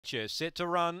Catcher. Set to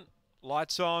run.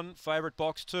 Lights on. Favourite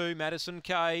box 2, Madison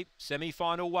K.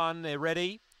 Semi-final 1. They're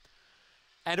ready.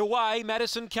 And away,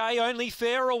 Madison K, only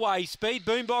fair away. Speed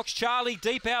Boombox Charlie,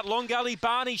 deep out. Long Gully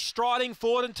Barney striding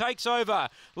forward and takes over.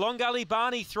 Long Gully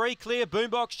Barney, 3 clear.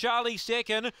 Boombox Charlie,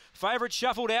 2nd. Favourite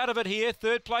shuffled out of it here.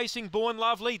 3rd placing, Born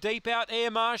Lovely. Deep out,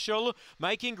 Air Marshall.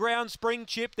 Making ground, Spring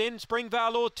Chip. Then Spring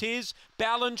Valor Tiz.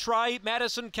 Ballantrae.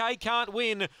 Madison K can't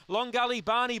win. Long Gully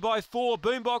Barney by 4.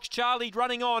 Boombox Charlie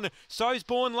running on. So's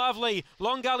Born Lovely.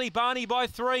 Long Gully Barney by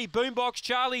 3. Boombox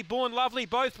Charlie, Born Lovely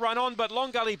both run on, but Long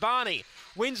Gully Barney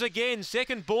wins again.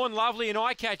 2nd, Born Lovely and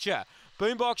Eye Catcher.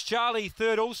 Boombox Charlie,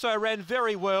 3rd, also ran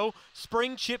very well.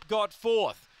 Spring Chip got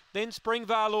 4th. Then Spring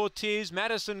Valor Tiz.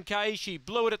 Madison K, she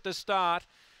blew it at the start.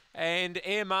 And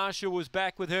Air Marshall was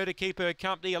back with her to keep her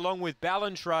company along with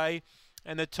Ballantrae.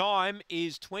 And the time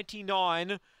is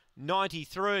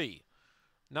 29.93.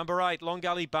 Number 8, Long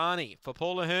Gully Barney for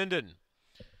Paula Herndon.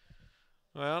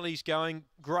 Well, he's going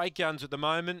great guns at the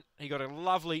moment. He got a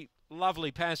lovely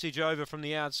passage over from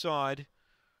the outside.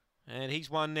 And he's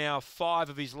won now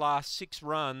 5 of his last 6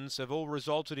 runs, have all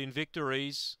resulted in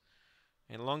victories.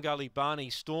 And Long Gully Barney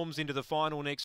storms into the final next